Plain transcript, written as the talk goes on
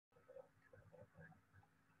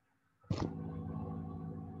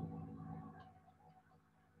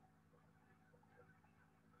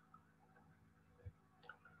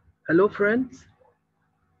Hello friends,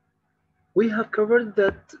 we have covered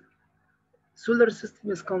that solar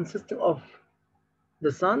system is consisting of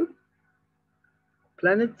the sun,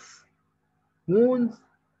 planets, moons,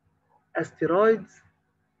 asteroids,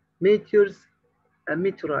 meteors, and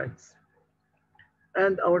meteorites.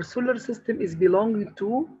 And our solar system is belonging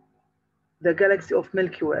to the galaxy of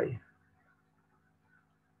Milky Way.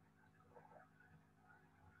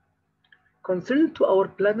 Concerning to our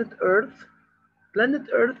planet Earth,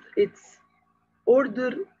 its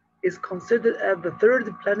order is considered as the third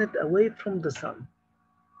planet away from the sun.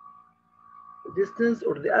 The distance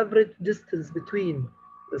or the average distance between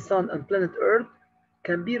the Sun and planet Earth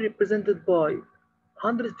can be represented by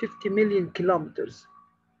 150 million kilometers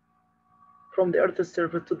from the Earth's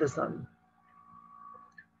surface to the Sun.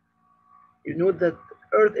 You know that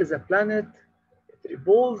Earth is a planet, it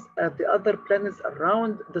revolves as the other planets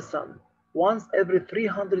around the Sun once every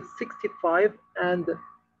 365 and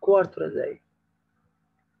quarter a day.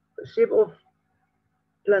 The shape of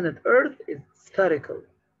planet Earth is spherical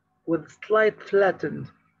with slight flattened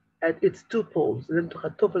at its two poles اللي انتوا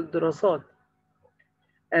خدتوه في الدراسات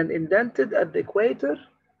and indented at the equator.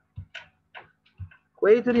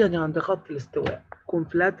 equator يعني عند خط الاستواء يكون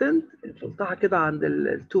flattened مفلطحة كده عند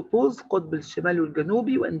التو بولز القطب الشمالي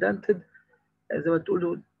والجنوبي واندنتد زي ما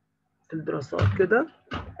تقولوا في الدراسات كده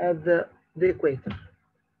at the equator.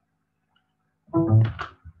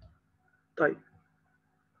 طيب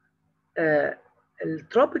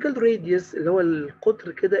التروبيكال radius اللي هو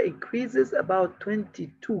القطر كده increases about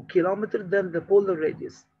 22 kilometers than the polar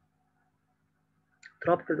radius.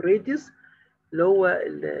 tropical radius اللي هو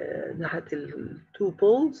ناحية التو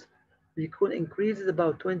بولز بيكون increases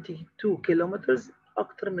about 22 kilometers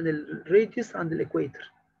أكتر من الراديوس عند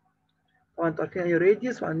الإكواتور. طبعا انتوا عارفين يعني ايه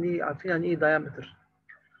radius وعارفين يعني ايه diameter.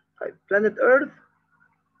 طيب planet Earth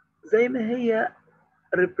زي ما هي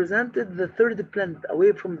represented the third planet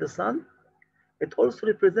away from the sun, it also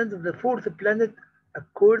represented the fourth planet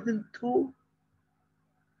according to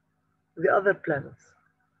the other planets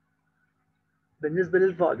بالنسبة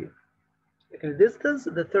للفوليوم. لكن distance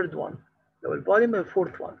the third one لو الفوليوم the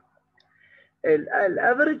fourth one.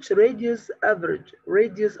 average radius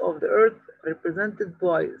of the Earth represented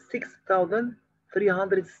by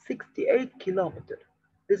 6,368 kilometers.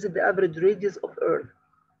 This is the average radius of Earth.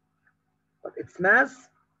 But its mass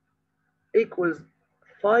equals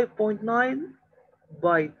 5.9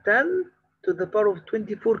 by 10 to the power of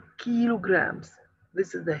 24 kilograms.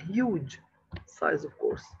 This is the huge size, of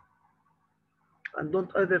course. And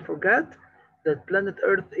don't ever forget that planet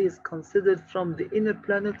Earth is considered from the inner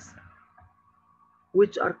planets,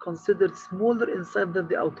 which are considered smaller inside than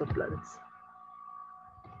the outer planets.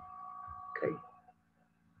 Okay.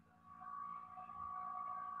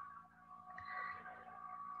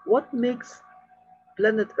 What makes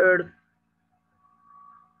planet Earth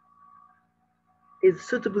is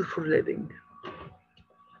suitable for living?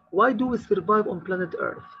 Why do we survive on planet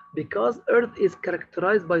Earth? Because Earth is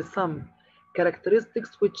characterized by some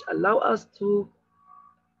characteristics which allow us to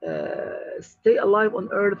stay alive on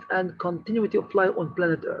Earth and continuity of life on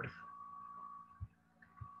planet Earth.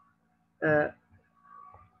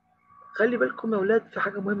 خلي بالكم يا ولاد في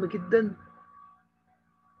حاجة مهمة جدا.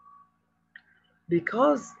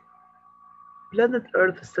 Because planet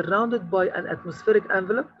Earth is surrounded by an atmospheric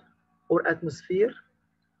envelope or atmosphere,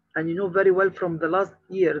 and you know very well from the last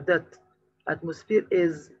year that atmosphere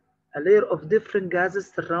is a layer of different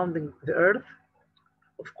gases surrounding the Earth.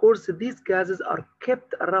 Of course, these gases are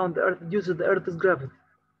kept around the Earth due to the Earth's gravity.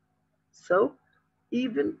 So,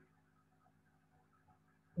 even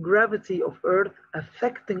gravity of Earth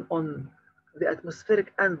affecting on the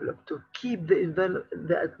atmospheric envelope to keep the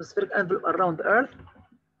atmospheric envelope around the Earth,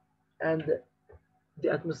 and the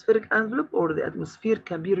atmospheric envelope or the atmosphere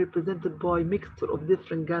can be represented by a mixture of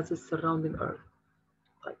different gases surrounding Earth.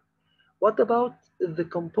 What about the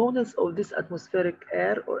components of this atmospheric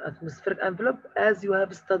air or atmospheric envelope as you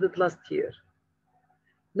have studied last year?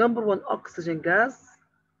 Number one, oxygen gas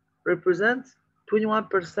represents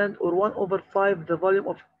 21% or 1/5 the volume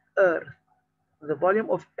of Earth. The volume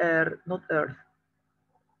of air, not Earth.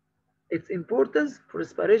 Its importance for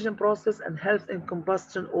respiration process and helps in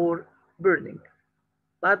combustion or burning.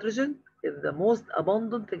 Nitrogen is the most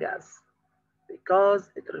abundant gas because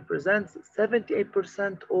it represents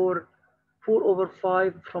 78% or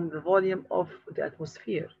 4/5 from the volume of the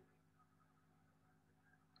atmosphere.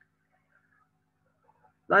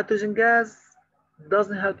 Nitrogen gas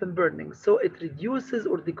doesn't help in burning, so it reduces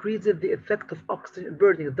or decreases the effect of oxygen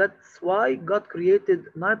burning. That's why God created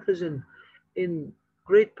nitrogen in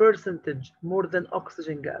great percentage more than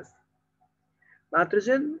oxygen gas.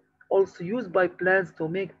 Nitrogen also used by plants to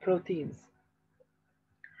make proteins.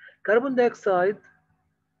 Carbon dioxide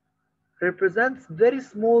represents very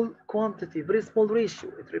small quantity, very small ratio.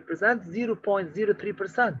 It represents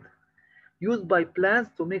 0.03% used by plants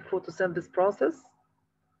to make photosynthesis process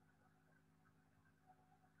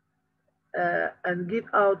and give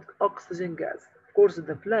out oxygen gas. Of course,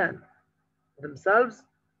 the plant themselves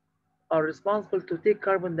are responsible to take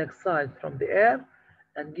carbon dioxide from the air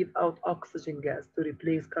and give out oxygen gas to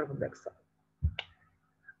replace carbon dioxide.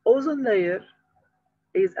 Ozone layer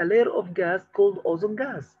is a layer of gas called ozone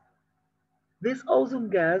gas. This ozone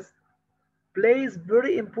gas plays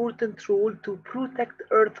very important role to protect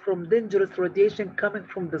Earth from dangerous radiation coming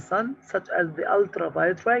from the sun, such as the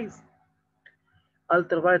ultraviolet rays.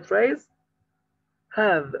 Ultraviolet rays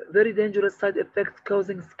have very dangerous side effects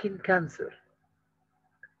causing skin cancer.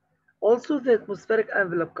 Also, the atmospheric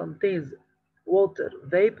envelope contains water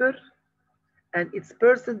vapor and its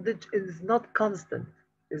percentage is not constant,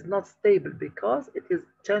 is not stable because it is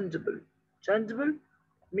changeable. Changeable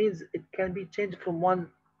means it can be changed from one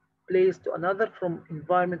place to another, from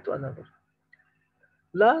environment to another.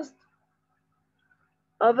 Last,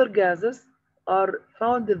 other gases are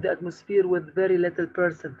found in the atmosphere with very little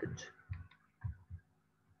percentage.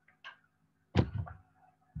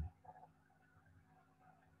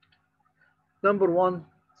 Number one,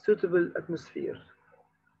 suitable atmosphere.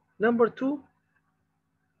 Number two,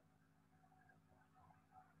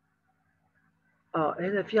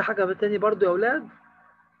 هنا في حاجة تاني برضو يا أولاد.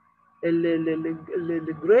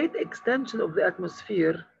 The great extension of the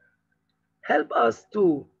atmosphere help us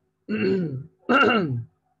to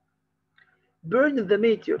burn the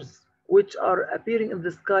meteors which are appearing in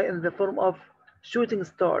the sky in the form of shooting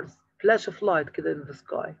stars, flash of light كده in the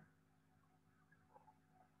sky.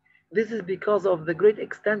 This is because of the great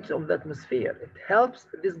extension of the atmosphere. It helps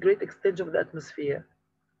this great extension of the atmosphere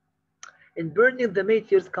in burning the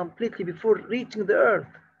meteors completely before reaching the Earth.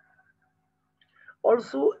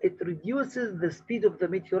 Also, it reduces the speed of the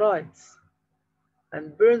meteorites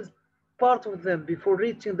and burns part of them before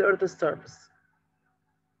reaching the Earth's surface.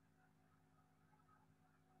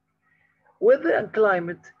 Weather and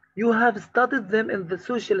climate, you have studied them in the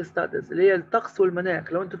social studies اللي هي الطقس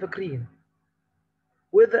والمناخ لو انتم فاكرين.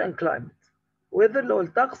 Weather and climate. Weather اللي هو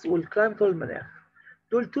الطقس والclimate والمناخ.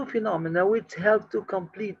 دول two phenomena which help to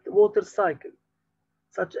complete the water cycle,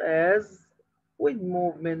 such as wind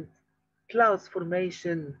movement, clouds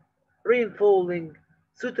formation, rain falling,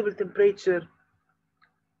 suitable temperature.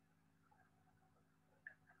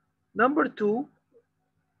 Number two,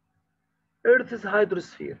 Earth's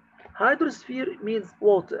hydrosphere. Hydrosphere means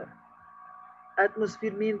water.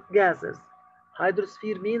 Atmosphere means gases.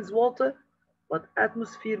 Hydrosphere means water, but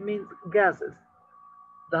atmosphere means gases.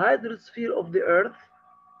 The hydrosphere of the Earth,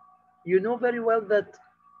 you know very well that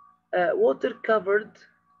water covered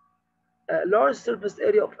a large surface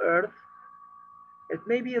area of Earth. It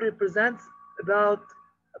maybe represents about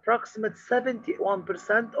approximate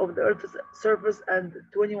 71% of the Earth's surface and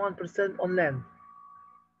 21% on land.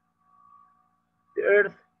 The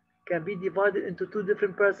Earth can be divided into two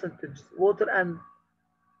different percentages, water and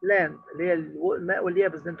land اللي هي الماء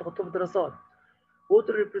واليابس اللي انتوا خدتوه في الدراسات.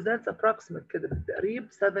 Water represents approximate كده بالتقريب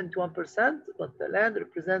 71%, but the land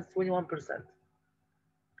represents 21%.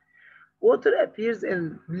 Water appears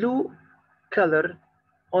in blue color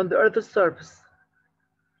on the Earth's surface.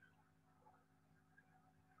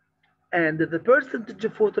 And the percentage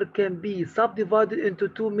of water can be subdivided into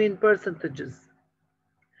two main percentages.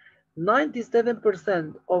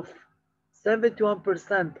 97% of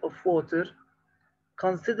 71% of water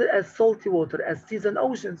considered as salty water, as seas and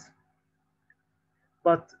oceans.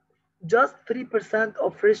 But just 3%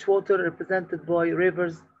 of fresh water represented by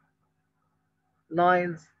rivers,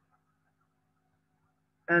 Niles,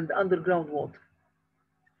 and underground water.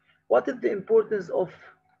 What is the importance of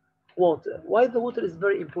water? Why the water is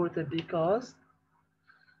very important? Because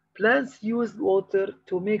plants use water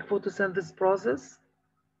to make photosynthesis process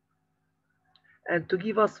and to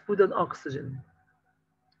give us food and oxygen.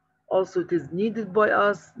 Also, it is needed by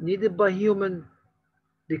us, needed by human,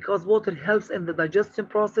 because water helps in the digestion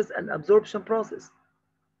process and absorption process.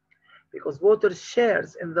 Because water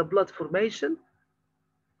shares in the blood formation.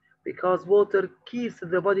 Because water keeps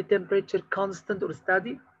the body temperature constant or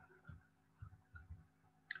steady.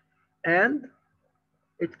 And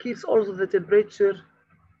it keeps also the temperature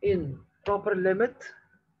in proper limit,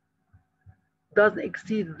 doesn't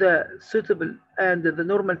exceed the suitable and the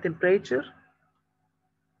normal temperature,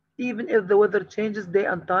 even if the weather changes day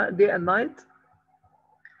and night.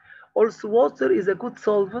 Also, water is a good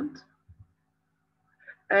solvent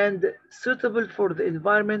and suitable for the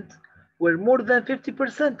environment where more than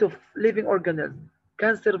 50% of living organisms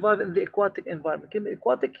can survive in the aquatic environment. كلمة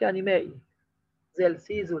aquatic يعني مائي زي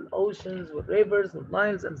السيز والoceans والrivers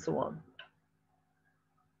والniles and so on.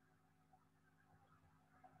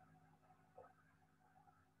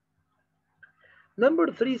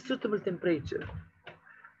 Number 3, suitable temperature.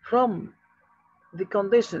 From the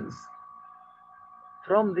conditions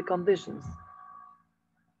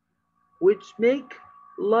which make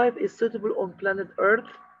life is suitable on planet Earth,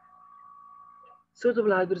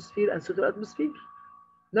 suitable hydrosphere and suitable atmosphere.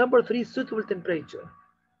 Number 3, suitable temperature.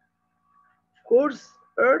 Of course,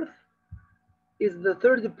 Earth is the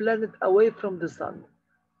third planet away from the sun,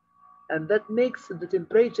 and that makes the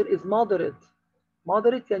temperature is moderate.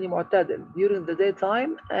 Moderate يعني معتدل during the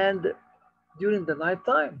daytime and during the night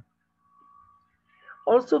time.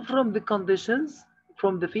 Also from the conditions,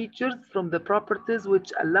 from the features, from the properties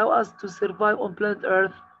which allow us to survive on planet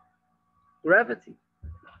Earth, gravity.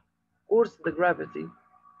 Of course, the gravity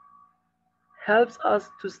helps us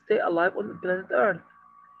to stay alive on planet Earth.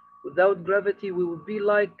 Without gravity, we would be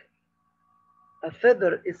like a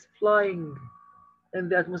feather is flying in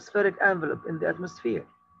the atmospheric envelope, in the atmosphere.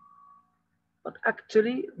 But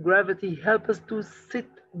actually, gravity helps us to sit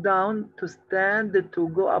down, to stand, to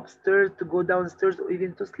go upstairs, to go downstairs, or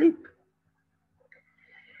even to sleep.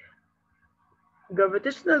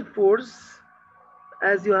 Gravitational force,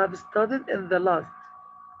 as you have studied in the last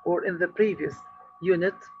or in the previous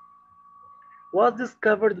unit, was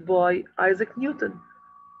discovered by Isaac Newton,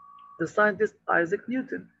 the scientist Isaac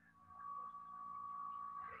Newton.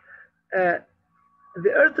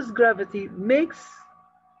 The Earth's gravity makes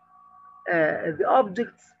the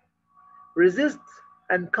objects resist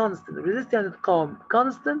and constant. Resist يعني تقاوم.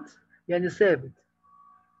 Constant يعني ثابت.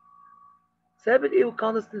 ثابت ايه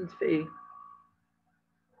وconstant في ايه؟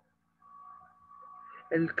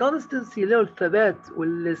 الكونستنسي اللي هو الثبات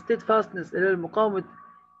والsteadfastness اللي هو مقاومة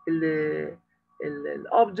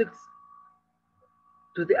objects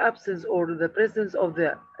to the absence or the presence of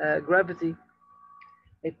the gravity.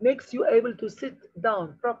 It makes you able to sit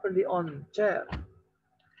down properly on chair.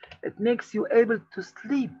 It makes you able to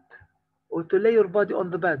sleep or to lay your body on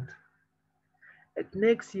the bed. It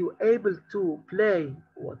makes you able to play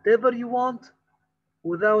whatever you want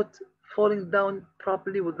without falling down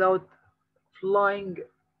properly, without flying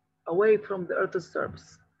away from the Earth's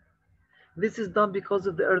surface. This is done because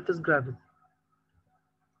of the Earth's gravity.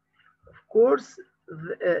 Of course,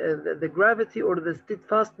 the gravity or the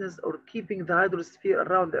steadfastness or keeping the hydrosphere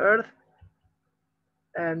around the Earth,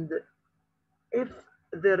 and if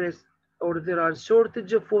there is or there are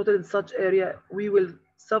shortage of water in such area, we will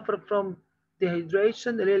suffer from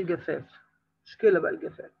dehydration اللي هي الجفاف. مشكلة بقى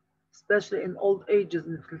الجفاف, especially in old ages,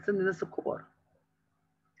 في سن الناس الكبار.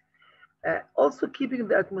 Also keeping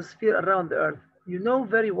the atmosphere around the Earth. You know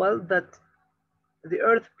very well that the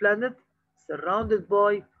Earth planet is surrounded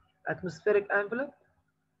by atmospheric envelope,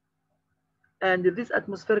 and this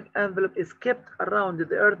atmospheric envelope is kept around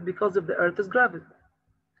the Earth because of the Earth's gravity.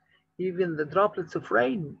 Even the droplets of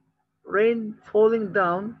rain falling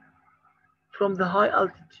down from the high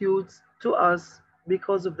altitudes to us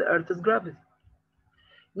because of the Earth's gravity.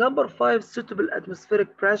 Number 5, suitable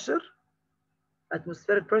atmospheric pressure.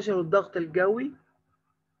 Atmospheric pressure والضغط الجوي.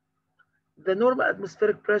 The normal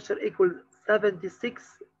atmospheric pressure equals 76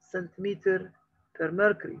 centimeter per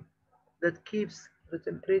mercury. That keeps the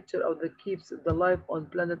temperature or that keeps the life on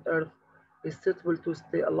planet Earth is suitable to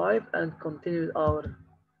stay alive and continue our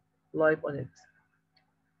life on it.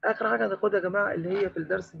 آخر حاجة هناخدها يا جماعة اللي هي في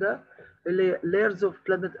الدرس ده اللي هي layers of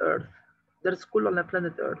planet Earth. درس كله على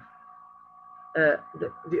planet Earth.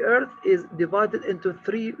 The Earth is divided into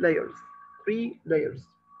 3 layers. 3 layers.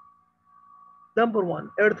 Number 1,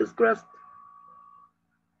 Earth's crust.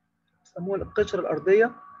 يسموها القشرة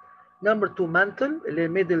الأرضية. Number 2, mantle اللي هي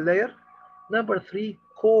middle layer. Number 3,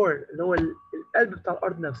 core اللي هو القلب بتاع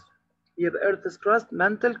الأرض نفسه. يبقى Earth's crust,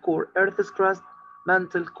 mantle, core. Earth's crust,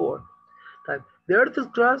 mantle, core. طيب, the Earth's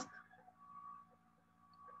crust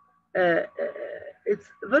it's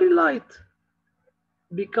very light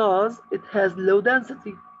because it has low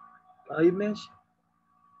density. طيب ماشي.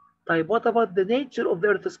 طيب, what about the nature of the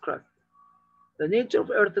Earth's crust? The nature of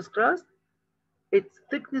Earth's crust, its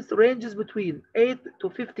thickness ranges between 8 to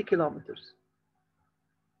 50 kilometers.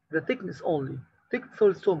 The thickness only, thickness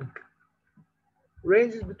والسمك,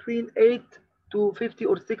 ranges between 8 to 50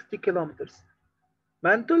 or 60 kilometers.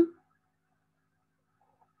 Mantle,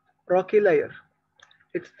 rocky layer.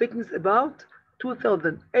 Its thickness about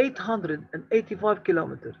 2,885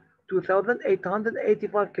 kilometers.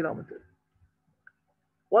 2,885 kilometers.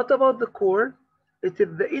 What about the core? It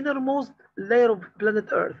is the innermost layer of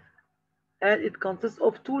planet Earth. and it consists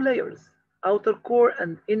of two layers, outer core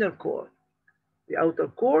and inner core. The outer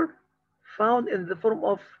core found in the form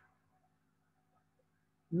of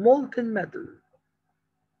molten metal,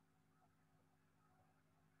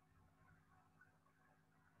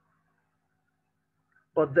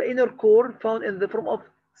 but the inner core found in the form of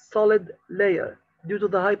solid layer due to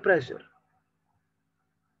the high pressure.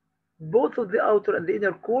 Both of the outer and the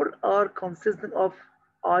inner core are consisting of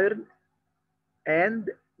iron and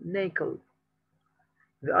nickel.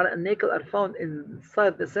 The iron and nickel are found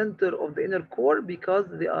inside the center of the inner core because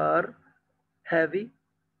they are heavy,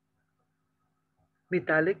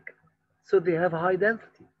 metallic, so they have high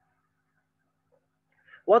density.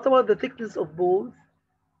 What about the thickness of both?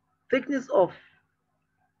 Thickness of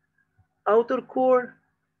outer core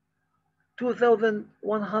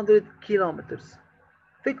 2100 kilometers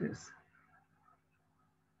thickness,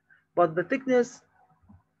 but the thickness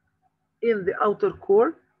in the outer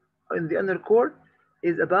core, in the inner core,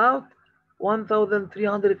 is about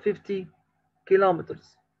 1350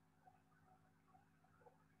 kilometers.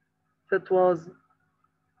 That was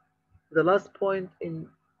the last point in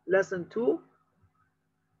lesson 2.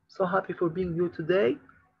 So happy for being you today.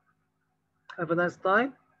 Have a nice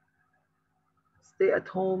time. Stay at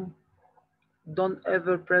home. Don't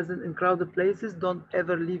ever present in crowded places. Don't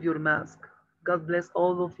ever leave your mask. God bless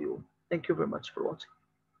all of you. Thank you very much for watching.